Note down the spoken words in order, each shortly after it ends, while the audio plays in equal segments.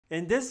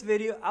In this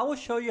video, I will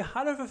show you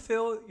how to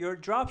fulfill your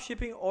drop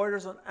shipping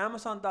orders on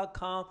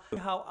Amazon.com,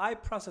 how I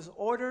process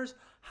orders,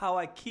 how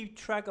I keep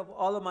track of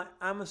all of my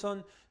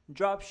Amazon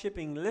drop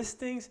shipping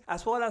listings,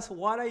 as well as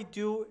what I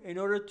do in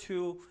order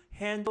to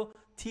handle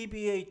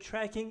TBA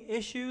tracking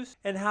issues,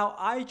 and how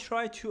I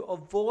try to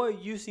avoid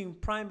using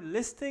prime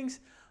listings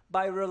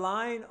by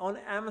relying on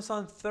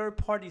Amazon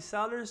third-party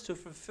sellers to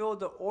fulfill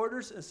the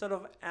orders instead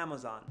of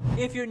Amazon.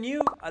 If you're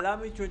new, allow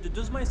me to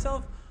introduce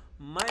myself.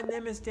 My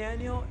name is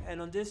Daniel,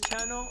 and on this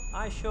channel,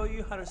 I show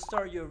you how to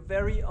start your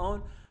very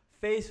own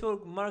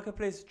Facebook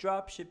Marketplace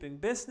dropshipping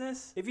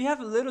business. If you have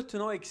little to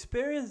no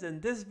experience,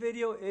 then this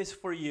video is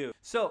for you.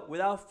 So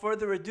without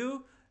further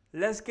ado,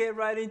 let's get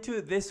right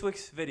into this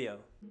week's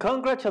video.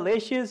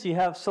 Congratulations, you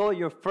have sold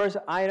your first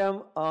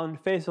item on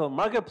Facebook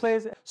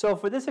Marketplace. So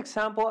for this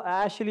example,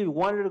 I actually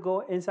wanted to go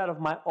inside of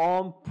my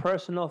own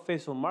personal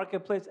Facebook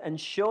Marketplace and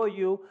show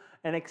you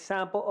an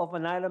example of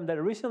an item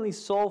that recently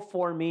sold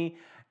for me,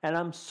 and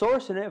I'm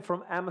sourcing it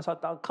from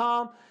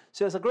Amazon.com.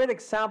 So it's a great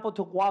example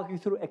to walk you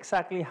through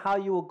exactly how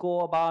you will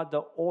go about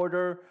the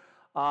order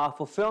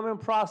fulfillment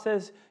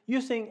process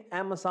using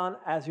Amazon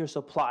as your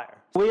supplier.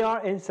 We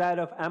are inside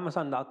of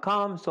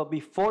Amazon.com, so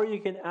before you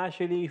can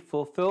actually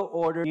fulfill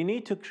order, you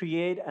need to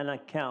create an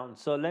account.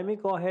 So let me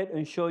go ahead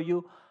and show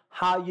you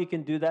how you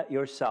can do that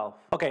yourself.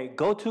 Okay,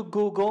 go to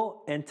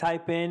Google and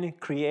type in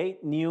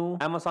create new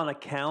Amazon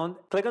account.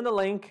 Click on the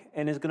link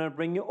and it's gonna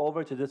bring you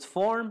over to this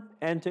form.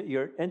 Enter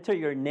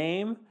your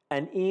name,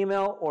 an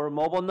email or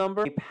mobile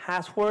number, a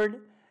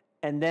password,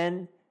 and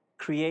then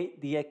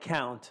create the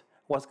account.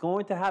 What's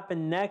going to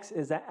happen next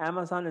is that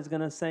Amazon is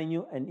going to send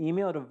you an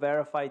email to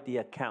verify the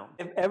account.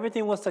 If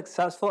everything was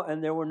successful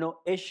and there were no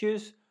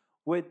issues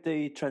with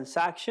the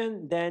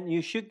transaction, then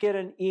you should get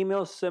an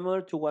email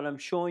similar to what I'm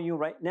showing you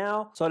right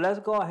now. So let's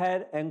go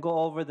ahead and go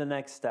over the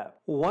next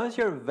step. Once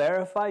you're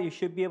verified, you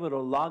should be able to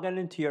log in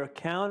into your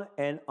account,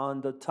 and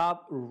on the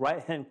top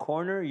right hand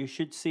corner, you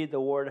should see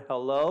the word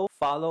hello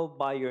followed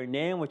by your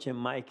name, which in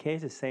my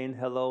case is saying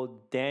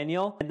hello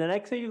Daniel. And the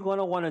next thing you're going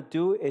to want to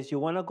do is you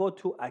want to go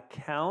to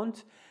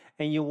account,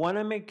 and you want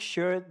to make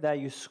sure that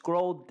you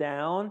scroll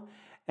down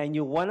and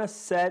you want to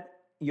set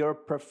your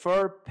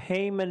preferred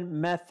payment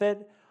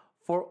method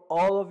for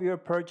all of your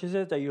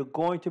purchases that you're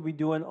going to be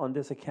doing on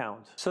this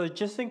account. So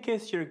just in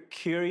case you're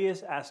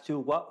curious as to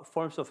what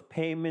forms of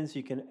payments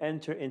you can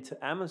enter into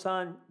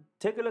Amazon,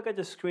 take a look at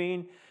the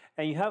screen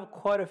and you have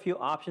quite a few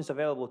options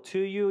available to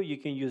you. You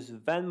can use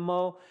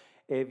Venmo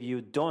if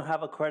you don't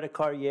have a credit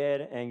card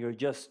yet and you're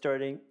just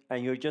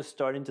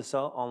starting to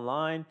sell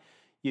online.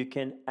 You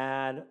can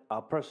add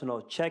a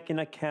personal checking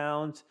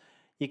account.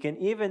 You can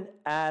even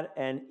add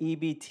an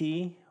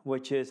EBT,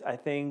 which is, I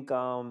think,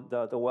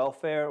 the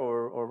welfare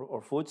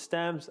or food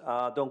stamps.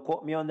 Don't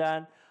quote me on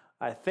that.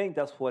 I think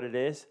that's what it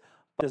is.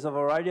 There's a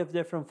variety of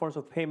different forms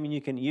of payment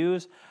you can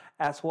use,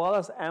 as well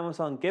as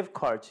Amazon gift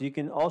cards. You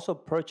can also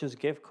purchase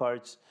gift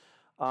cards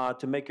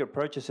to make your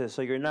purchases,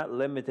 so you're not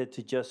limited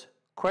to just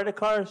credit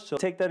cards. So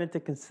take that into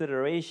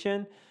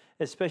consideration,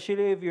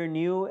 especially if you're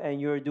new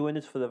and you're doing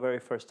this for the very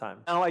first time.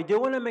 Now, I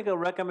do want to make a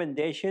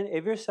recommendation.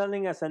 If you're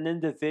selling as an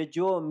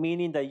individual,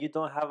 meaning that you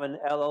don't have an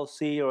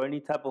LLC or any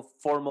type of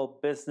formal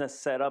business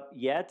set up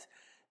yet,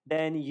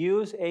 then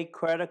use a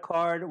credit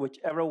card,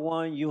 whichever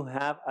one you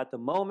have at the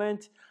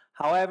moment.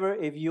 However,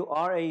 if you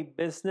are a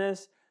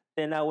business,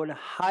 then I would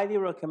highly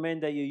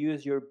recommend that you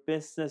use your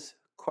business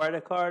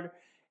credit card.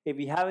 If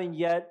you haven't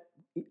yet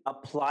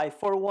applied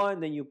for one,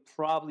 then you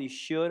probably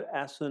should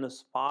as soon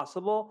as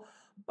possible.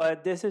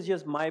 But this is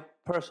just my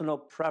personal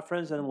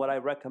preference and what I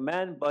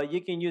recommend. But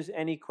you can use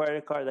any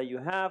credit card that you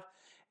have.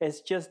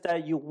 It's just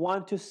that you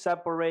want to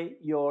separate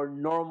your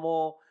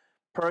normal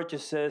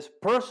purchases,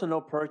 personal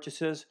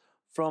purchases,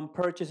 from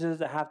purchases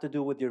that have to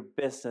do with your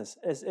business.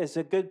 It's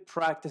a good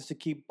practice to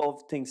keep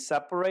both things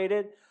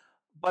separated.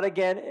 But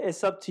again,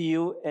 it's up to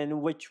you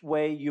in which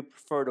way you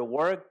prefer to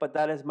work. But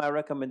that is my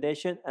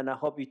recommendation, and I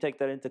hope you take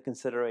that into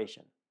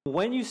consideration.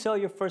 When you sell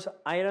your first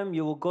item,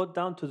 you will go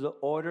down to the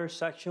order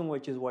section,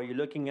 which is what you're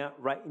looking at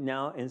right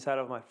now inside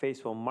of my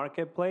Facebook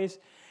Marketplace.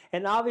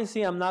 And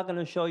obviously, I'm not going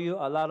to show you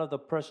a lot of the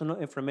personal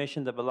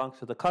information that belongs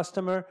to the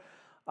customer.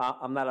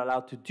 I'm not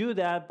allowed to do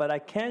that, but I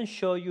can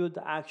show you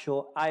the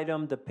actual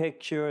item, the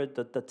picture,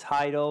 the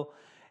title.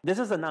 This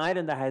is an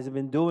item that has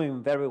been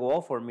doing very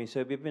well for me. So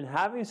if you've been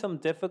having some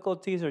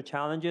difficulties or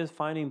challenges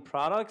finding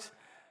products,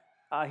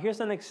 here's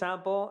an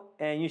example,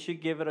 and you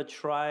should give it a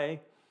try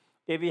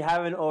if you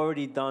haven't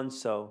already done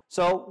so.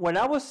 So what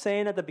I was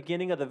saying at the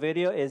beginning of the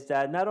video is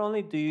that not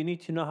only do you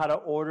need to know how to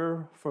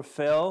order,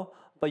 fulfill,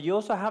 but you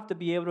also have to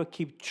be able to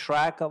keep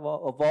track of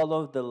all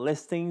of the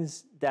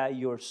listings that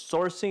you're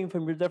sourcing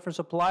from your different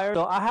suppliers.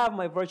 So I have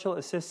my virtual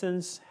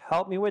assistants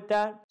help me with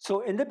that.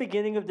 So in the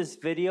beginning of this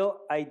video,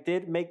 I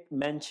did make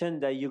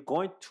mention that you're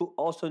going to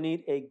also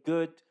need a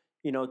good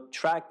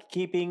track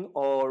keeping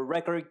or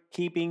record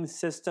keeping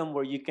system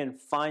where you can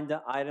find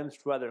the items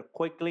rather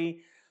quickly,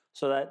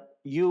 so that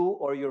you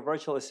or your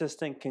virtual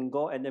assistant can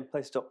go and then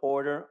place the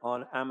order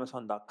on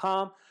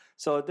Amazon.com.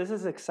 So this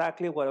is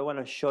exactly what I want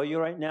to show you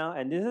right now.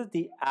 And this is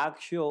the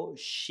actual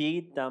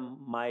sheet that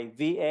my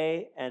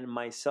VA and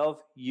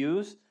myself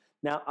use.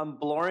 Now I'm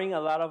blurring a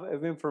lot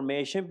of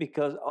information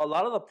because a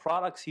lot of the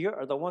products here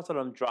are the ones that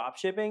I'm drop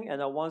shipping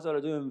and the ones that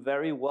are doing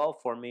very well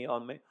for me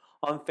on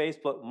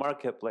Facebook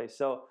Marketplace.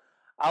 So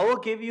I will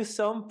give you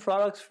some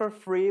products for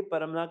free,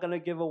 but I'm not going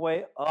to give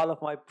away all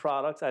of my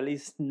products, at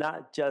least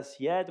not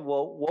just yet.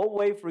 We'll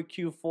wait for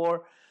Q4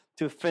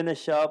 to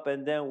finish up,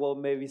 and then we'll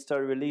maybe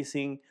start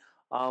releasing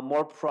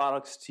more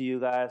products to you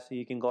guys so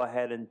you can go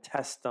ahead and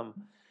test them.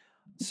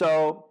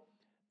 So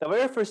the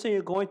very first thing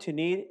you're going to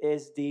need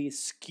is the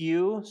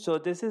SKU. So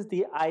this is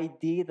the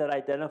ID that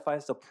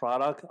identifies the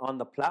product on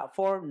the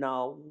platform.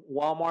 Now,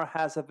 Walmart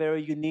has a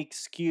very unique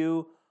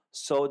SKU,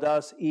 so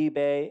does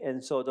eBay,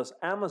 and so does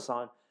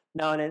Amazon.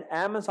 Now, in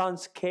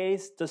Amazon's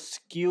case, the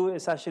SKU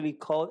is actually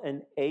called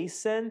an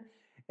ASIN,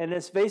 and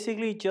it's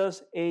basically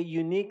just a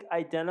unique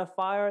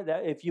identifier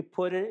that if you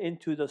put it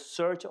into the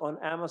search on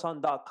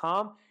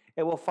Amazon.com,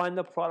 it will find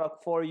the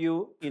product for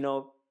you,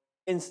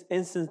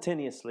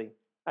 instantaneously.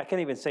 I can't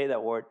even say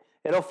that word.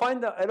 It'll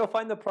find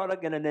the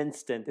product in an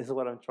instant, is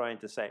what I'm trying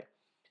to say.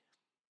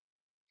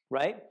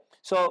 Right?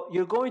 So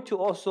you're going to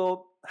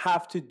also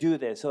have to do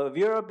this. So if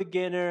you're a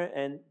beginner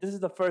and this is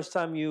the first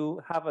time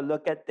you have a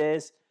look at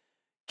this,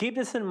 keep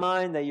this in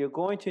mind that you're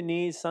going to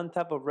need some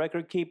type of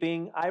record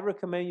keeping. I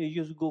recommend you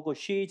use Google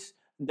Sheets.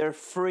 They're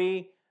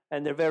free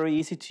and they're very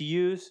easy to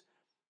use.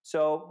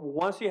 So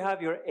once you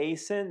have your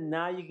ASIN,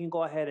 now you can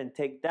go ahead and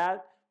take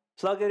that,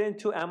 plug it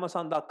into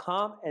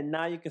Amazon.com, and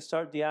now you can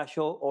start the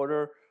actual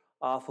order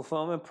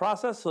fulfillment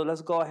process. So let's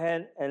go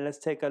ahead and let's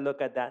take a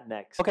look at that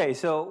next. Okay,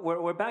 so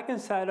we're back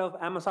inside of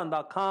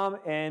Amazon.com,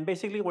 and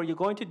basically what you're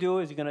going to do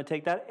is you're going to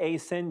take that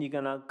ASIN, you're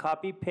going to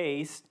copy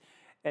paste,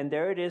 and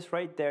there it is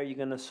right there. You're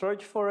going to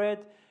search for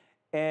it,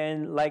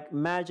 and like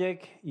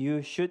magic,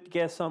 you should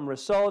get some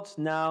results.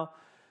 Now,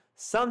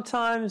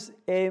 sometimes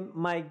it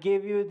might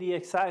give you the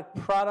exact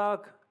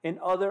product. In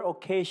other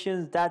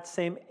occasions, that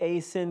same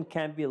ASIN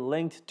can be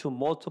linked to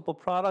multiple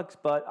products,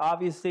 but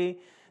obviously,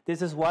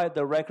 this is why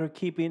the record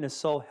keeping is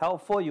so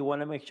helpful. You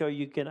want to make sure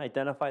you can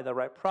identify the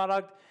right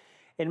product.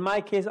 In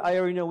my case, I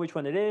already know which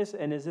one it is,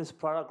 and it's this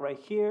product right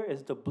here.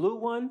 It's the blue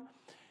one.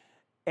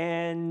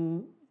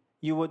 And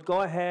you would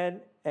go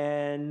ahead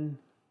and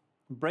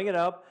bring it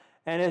up.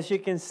 And as you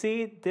can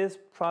see, this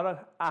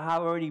product, I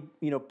have already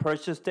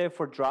purchased it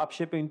for drop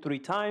shipping 3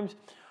 times.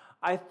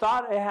 I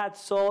thought it had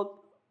sold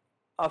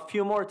a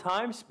few more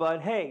times,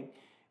 but hey,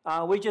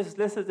 we just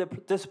listed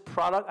this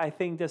product, I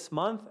think, this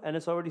month, and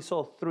it's already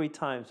sold 3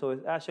 times. So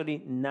it's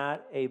actually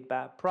not a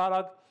bad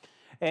product.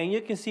 And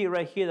you can see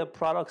right here, the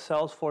product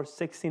sells for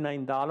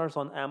 $69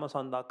 on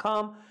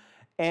Amazon.com.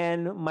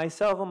 And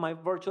myself and my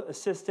virtual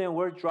assistant,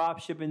 we're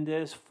drop shipping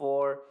this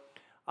for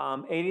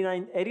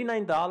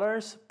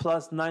 $89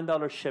 plus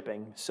 $9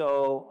 shipping.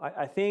 So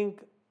I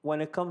think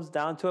when it comes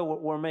down to it,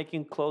 we're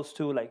making close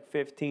to like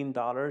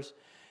 $15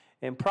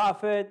 in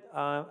profit.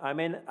 I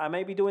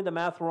may be doing the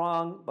math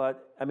wrong,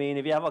 but I mean,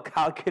 if you have a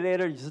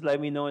calculator, just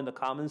let me know in the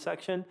comment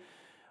section.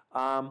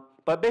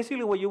 But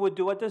basically what you would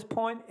do at this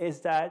point is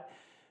that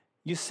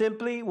you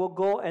simply will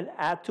go and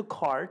add to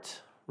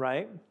cart,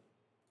 right?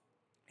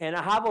 And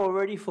I have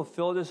already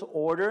fulfilled this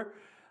order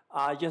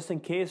just in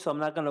case, so I'm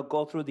not gonna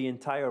go through the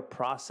entire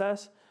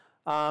process.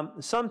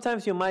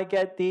 Sometimes you might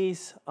get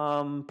these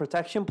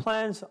protection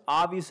plans.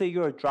 Obviously,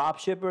 you're a drop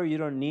shipper. You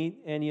don't need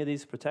any of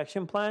these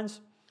protection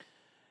plans.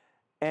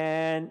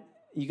 And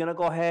you're gonna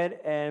go ahead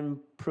and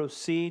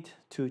proceed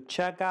to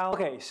checkout.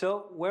 Okay,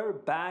 so we're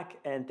back,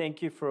 and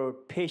thank you for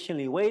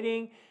patiently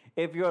waiting.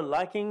 If you're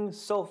liking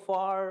so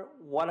far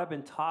what I've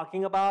been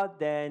talking about,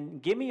 then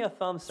give me a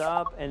thumbs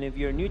up. And if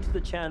you're new to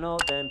the channel,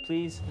 then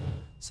please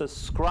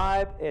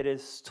subscribe. It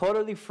is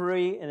totally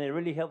free, and it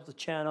really helps the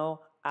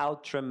channel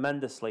out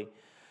tremendously.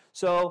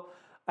 So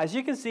as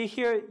you can see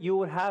here, you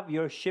would have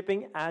your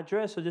shipping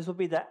address. So this will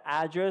be the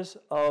address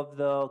of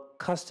the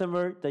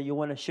customer that you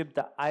want to ship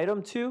the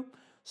item to.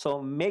 So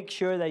make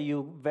sure that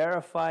you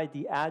verify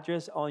the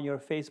address on your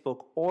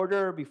Facebook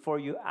order before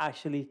you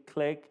actually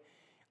click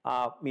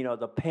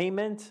the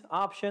payment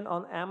option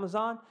on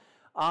Amazon.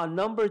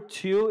 Number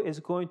 2 is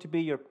going to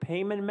be your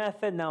payment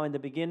method. Now, in the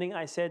beginning,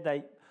 I said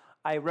that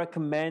I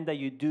recommend that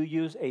you do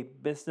use a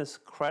business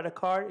credit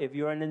card. If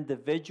you're an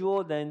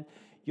individual, then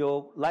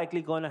you're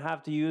likely going to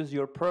have to use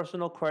your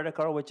personal credit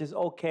card, which is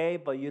okay,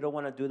 but you don't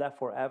want to do that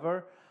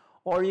forever.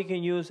 Or you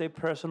can use a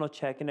personal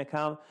checking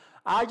account.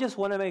 I just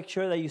want to make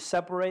sure that you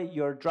separate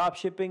your drop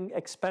shipping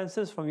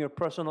expenses from your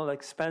personal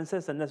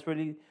expenses, and that's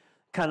really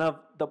kind of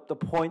the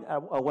point I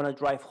want to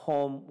drive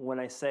home when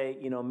I say,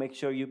 make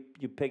sure you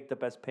pick the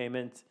best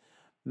payment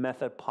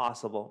method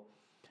possible.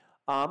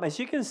 As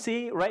you can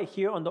see right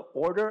here on the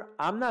order,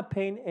 I'm not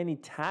paying any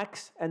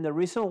tax, and the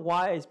reason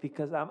why is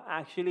because I'm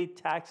actually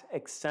tax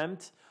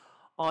exempt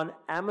on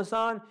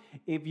Amazon.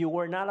 If you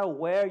were not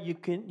aware, you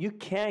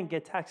can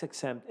get tax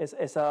exempt.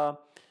 It's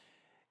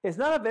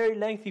not a very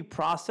lengthy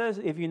process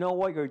if you know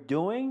what you're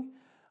doing.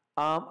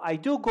 I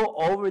do go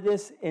over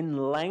this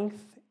in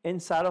length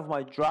inside of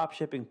my drop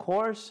shipping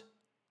course.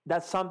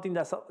 That's something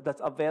that's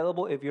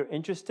available if you're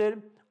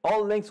interested.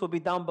 All links will be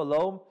down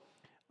below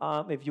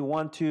if you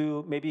want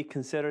to maybe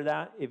consider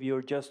that, if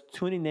you're just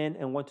tuning in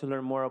and want to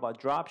learn more about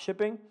drop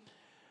shipping.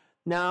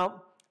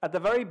 Now, at the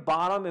very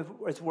bottom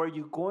is where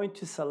you're going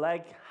to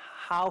select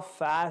how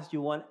fast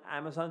you want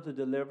Amazon to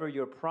deliver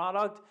your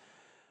product.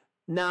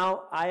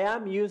 Now, I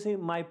am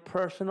using my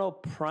personal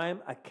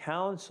Prime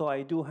account, so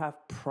I do have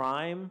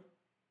Prime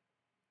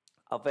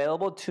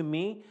available to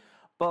me.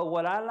 But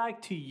what I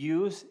like to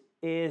use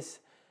is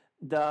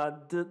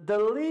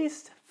the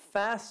least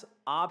fast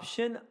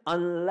option,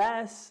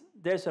 unless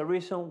there's a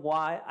reason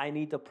why I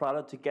need the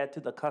product to get to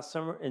the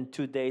customer in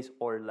 2 days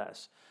or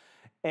less.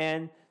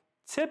 And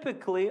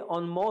typically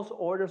on most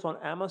orders on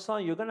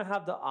Amazon, you're gonna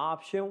have the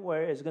option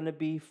where it's gonna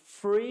be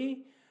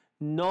free,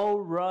 no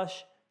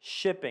rush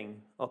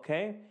shipping,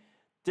 okay?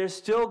 They're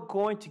still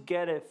going to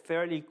get it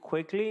fairly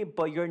quickly,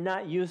 but you're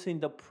not using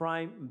the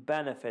Prime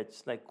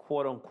benefits, like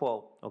quote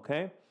unquote,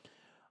 okay?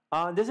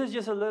 This is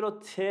just a little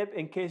tip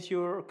in case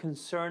you're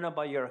concerned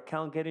about your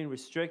account getting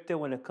restricted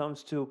when it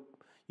comes to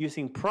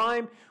using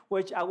Prime,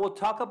 which I will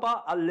talk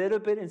about a little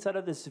bit inside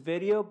of this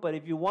video. But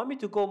if you want me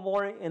to go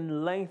more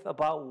in length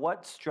about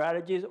what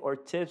strategies or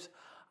tips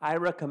I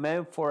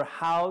recommend for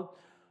how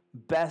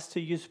best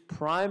to use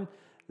Prime,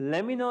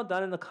 let me know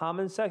down in the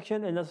comment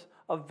section, and that's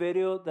a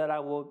video that I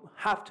will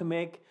have to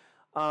make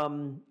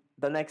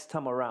the next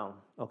time around,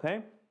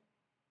 okay?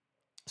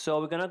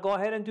 So we're gonna go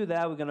ahead and do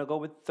that. We're gonna go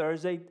with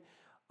Thursday,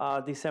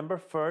 December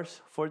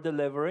 1st for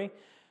delivery.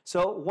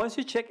 So once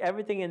you check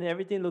everything and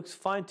everything looks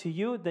fine to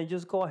you, then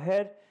just go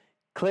ahead,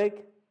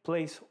 click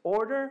place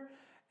order.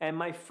 And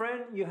my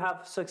friend, you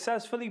have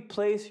successfully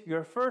placed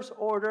your first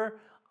order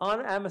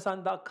on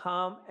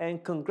Amazon.com,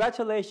 and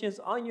congratulations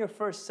on your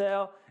first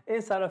sale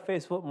inside of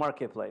Facebook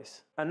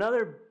Marketplace.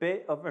 Another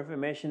bit of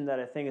information that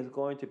I think is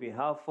going to be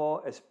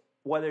helpful is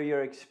whether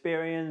you're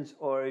experienced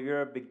or if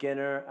you're a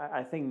beginner,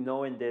 I think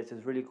knowing this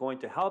is really going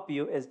to help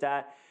you, is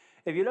that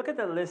if you look at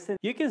the listing,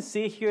 you can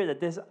see here that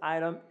this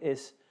item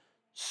is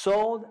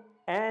sold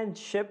and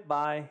shipped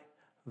by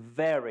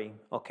Very,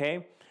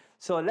 okay?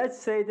 So let's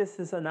say this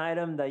is an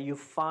item that you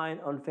find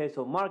on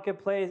Facebook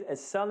Marketplace,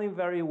 it's selling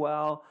very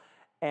well,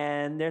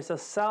 and there's a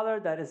seller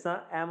that is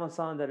not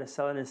Amazon that is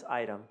selling this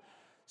item.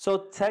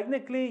 So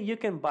technically, you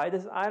can buy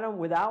this item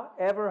without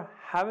ever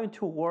having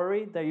to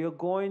worry that you're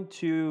going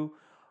to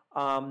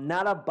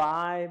not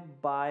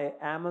abide by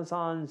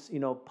Amazon's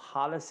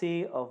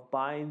policy of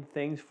buying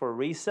things for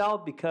resale,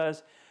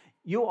 because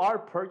you are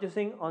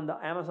purchasing on the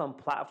Amazon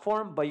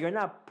platform, but you're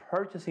not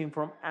purchasing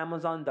from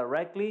Amazon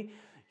directly.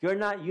 You're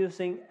not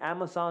using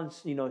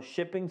Amazon's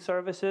shipping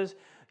services.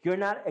 You're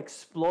not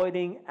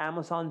exploiting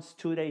Amazon's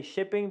 2-day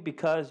shipping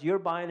because you're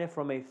buying it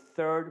from a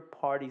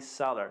third-party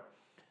seller.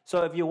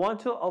 So if you want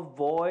to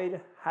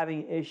avoid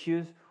having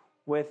issues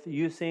with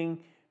using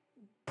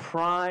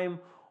Prime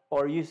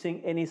or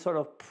using any sort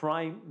of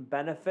Prime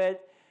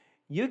benefit,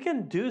 you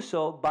can do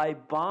so by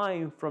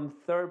buying from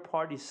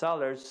third-party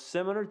sellers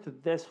similar to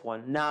this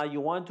one. Now,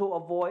 you want to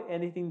avoid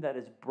anything that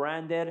is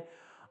branded.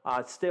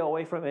 Stay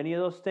away from any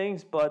of those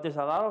things, but there's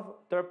a lot of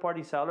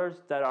third-party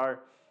sellers that are,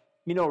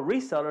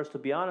 resellers, to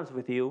be honest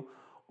with you,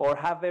 or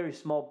have very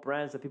small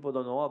brands that people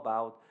don't know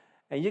about.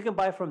 And you can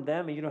buy from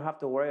them, and you don't have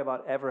to worry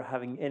about ever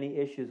having any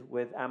issues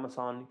with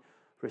Amazon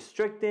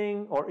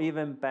restricting or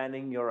even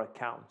banning your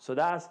account. So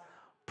that's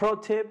pro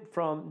tip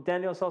from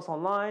Daniel Sells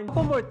Online. A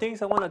couple more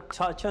things I want to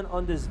touch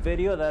on this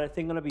video that I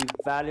think are going to be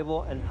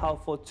valuable and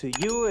helpful to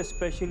you,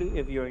 especially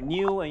if you're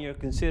new and you're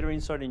considering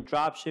starting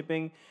drop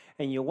shipping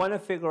and you want to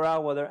figure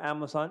out whether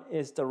Amazon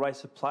is the right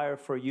supplier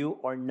for you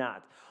or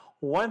not.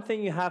 One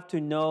thing you have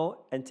to know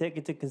and take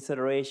into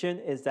consideration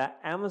is that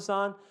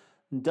Amazon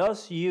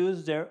does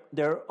use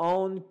their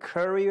own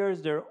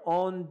couriers, their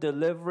own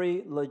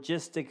delivery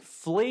logistic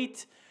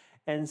fleet,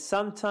 and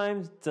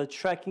sometimes the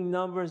tracking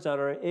numbers that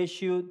are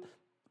issued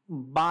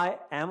by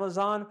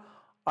Amazon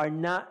are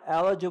not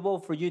eligible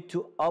for you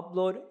to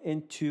upload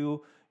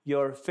into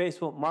your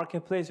Facebook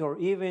Marketplace or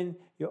even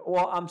I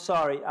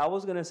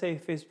was gonna say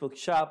Facebook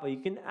Shop, but you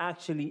can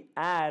actually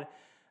add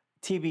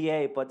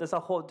TBA, but that's a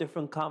whole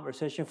different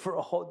conversation for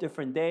a whole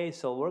different day.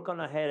 So we're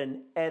gonna ahead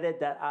and edit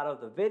that out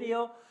of the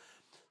video.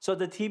 So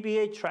the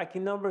TBA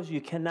tracking numbers, you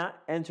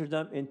cannot enter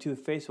them into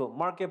Facebook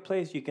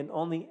Marketplace. You can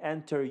only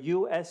enter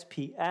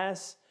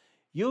USPS,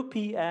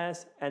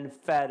 UPS, and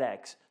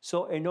FedEx.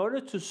 So in order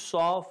to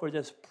solve for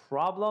this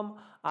problem,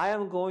 I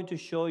am going to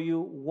show you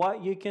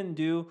what you can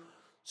do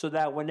so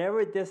that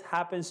whenever this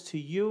happens to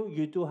you,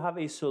 you do have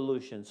a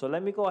solution. So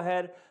let me go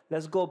ahead,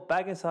 let's go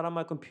back inside of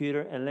my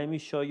computer and let me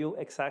show you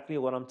exactly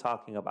what I'm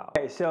talking about.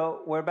 Okay,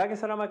 so we're back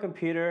inside of my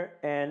computer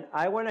and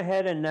I went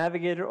ahead and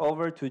navigated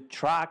over to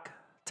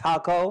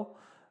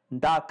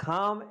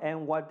TrackerBot.com,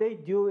 and what they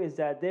do is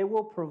that they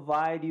will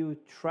provide you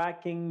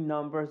tracking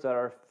numbers that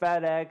are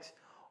FedEx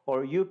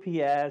or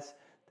UPS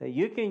that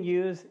you can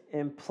use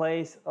in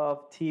place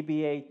of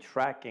TBA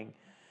tracking.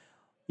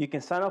 You can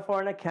sign up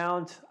for an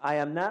account. I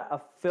am not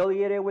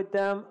affiliated with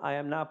them. I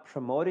am not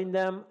promoting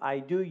them. I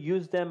do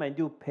use them. I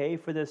do pay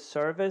for this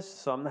service,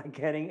 so I'm not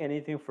getting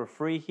anything for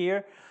free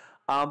here.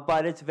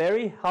 But it's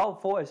very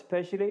helpful,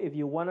 especially if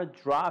you want to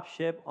drop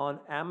ship on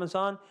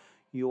Amazon.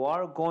 You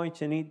are going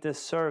to need this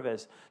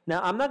service. Now,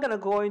 I'm not going to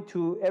go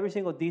into every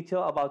single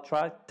detail about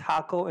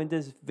Taco in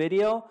this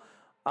video.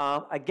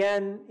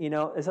 Again, you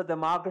know, it's a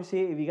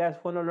democracy. If you guys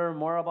want to learn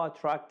more about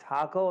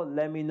Taco,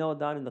 let me know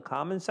down in the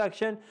comment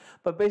section.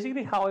 But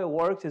basically how it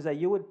works is that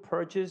you would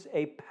purchase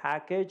a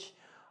package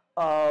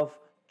of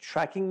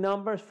tracking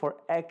numbers for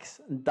X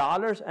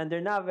dollars, and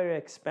they're not very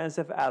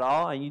expensive at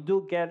all. And you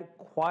do get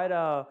quite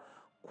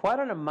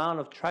an amount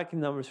of tracking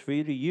numbers for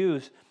you to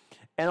use.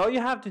 And all you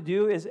have to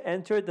do is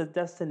enter the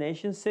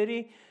destination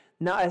city.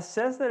 Now, it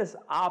says that it's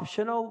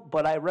optional,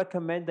 but I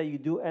recommend that you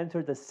do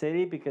enter the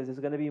city because it's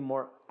going to be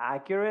more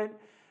accurate.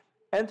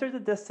 Enter the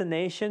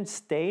destination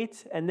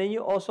state, and then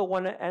you also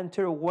want to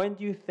enter when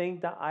do you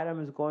think the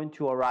item is going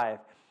to arrive.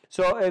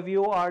 So if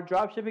you are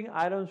dropshipping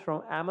items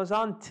from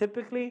Amazon,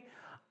 typically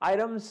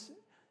items,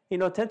 you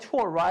know, tend to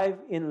arrive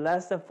in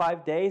less than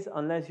 5 days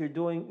unless you're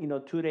doing, you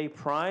know, 2-day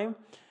Prime.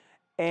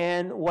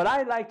 And what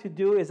I like to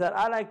do is that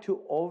I like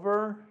to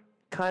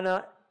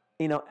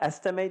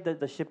estimate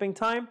the shipping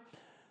time.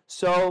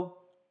 So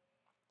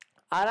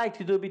I like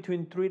to do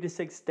between 3 to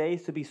 6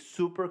 days to be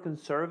super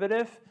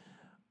conservative.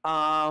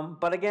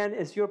 But again,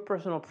 it's your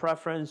personal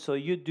preference, so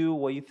you do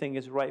what you think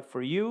is right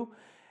for you.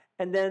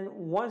 And then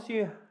once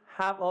you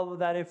have all of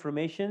that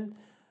information,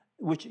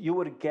 which you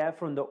would get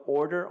from the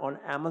order on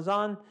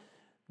Amazon,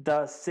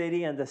 the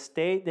city and the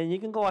state, then you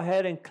can go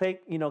ahead and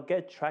click, you know,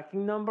 get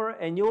tracking number,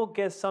 and you will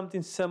get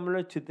something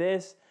similar to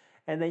this.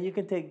 And then you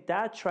can take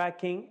that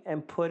tracking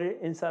and put it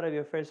inside of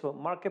your Facebook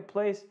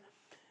Marketplace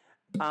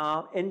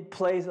in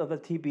place of the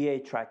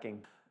TBA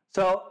tracking.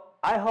 So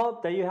I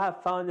hope that you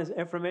have found this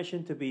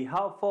information to be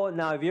helpful.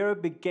 Now, if you're a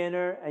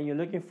beginner and you're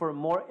looking for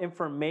more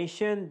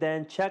information,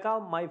 then check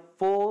out my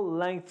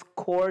full-length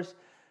course,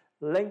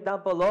 link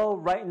down below.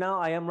 Right now,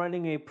 I am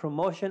running a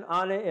promotion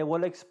on it. It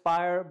will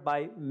expire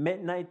by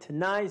midnight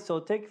tonight, so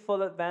take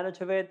full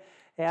advantage of it.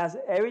 It has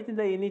everything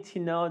that you need to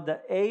know,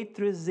 the A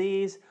through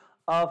Z's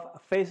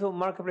of Facebook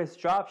Marketplace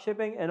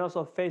dropshipping and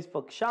also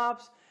Facebook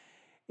Shops.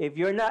 If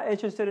you're not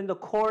interested in the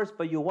course,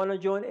 but you want to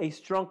join a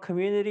strong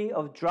community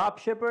of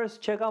dropshippers,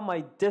 check out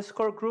my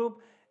Discord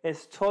group.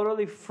 It's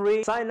totally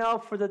free. Sign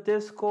up for the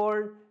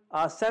Discord.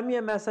 Send me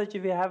a message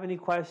if you have any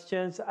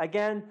questions.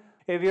 Again,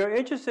 if you're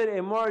interested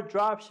in more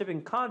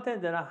dropshipping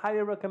content, then I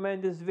highly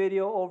recommend this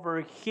video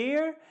over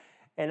here,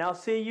 and I'll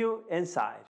see you inside.